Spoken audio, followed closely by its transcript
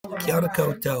Kia ora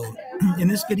koutou. In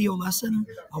this video lesson,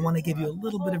 I want to give you a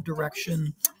little bit of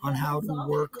direction on how to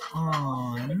work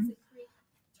on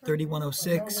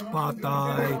 3106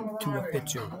 Patai to a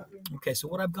Pichu. Okay, so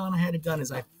what I've gone ahead and done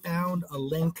is I found a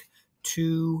link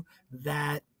to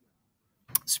that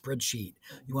spreadsheet.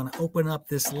 You want to open up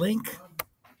this link.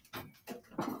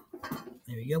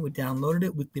 There you go. We downloaded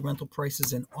it, weekly rental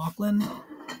prices in Auckland,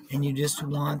 and you just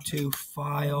want to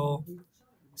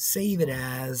save it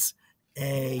as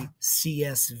a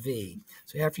CSV.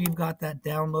 So after you've got that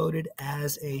downloaded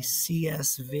as a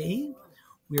CSV,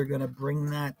 we're going to bring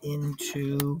that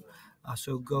into,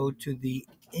 so go to the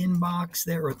inbox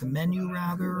there, or the menu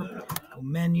rather, go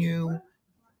menu,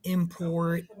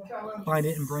 import, find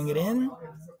it and bring it in,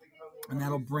 and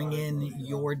that'll bring in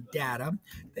your data.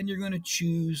 Then you're going to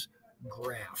choose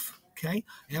graph. Okay,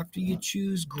 after you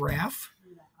choose graph,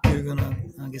 you're gonna,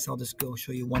 I guess I'll just go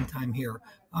show you one time here.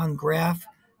 On graph,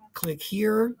 click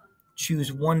here,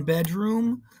 choose one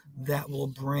bedroom. That will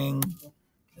bring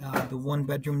the one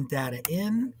bedroom data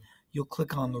in. You'll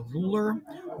click on the ruler,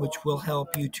 which will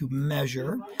help you to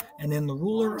measure. And in the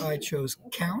ruler, I chose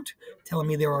count, telling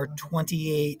me there are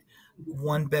 28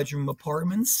 one bedroom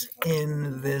apartments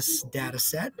in this data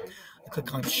set. I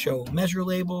click on show measure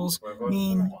labels,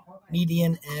 mean,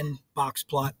 median, and box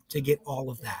plot to get all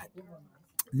of that.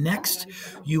 Next,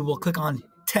 you will click on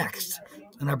text,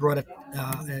 and I brought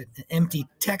an empty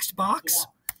text box,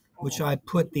 which I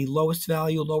put the lowest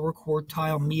value, lower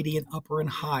quartile, median, upper, and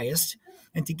highest.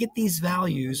 And to get these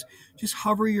values, just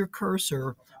hover your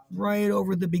cursor right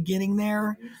over the beginning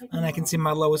there, and I can see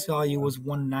my lowest value was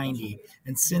 190.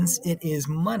 And since it is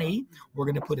money, we're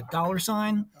going to put a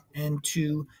 $sign and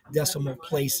 2 decimal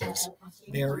places.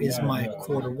 There is my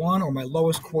quarter one, or my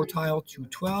lowest quartile,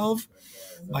 212,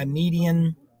 my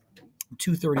median,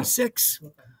 236,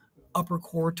 upper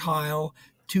quartile,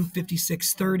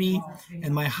 256.30,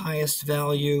 and my highest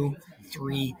value,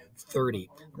 330.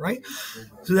 Right?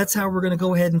 So that's how we're going to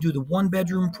go ahead and do the 1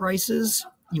 bedroom prices.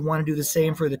 You want to do the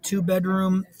same for the 2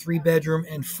 bedroom, 3 bedroom,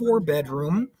 and 4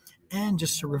 bedroom. And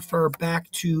just to refer back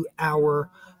to our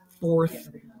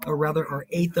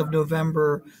 8th of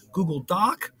November Google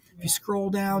Doc, if you scroll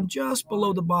down just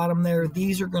below the bottom there,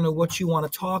 these are going to what you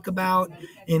want to talk about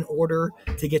in order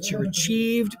to get you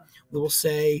achieved. We'll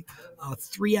say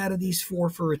 3 out of these 4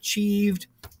 for achieved.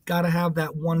 Got to have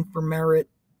that 1 for merit,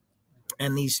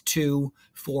 and these 2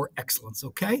 for excellence.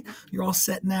 Okay, you're all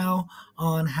set now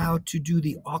on how to do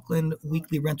the Auckland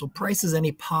weekly rental prices.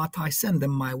 Any patai, send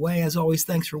them my way. As always,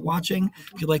 thanks for watching.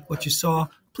 If you like what you saw,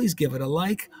 please give it a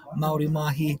like. Mauri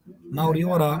mahi, mauri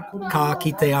ora, ka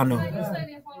kite ano.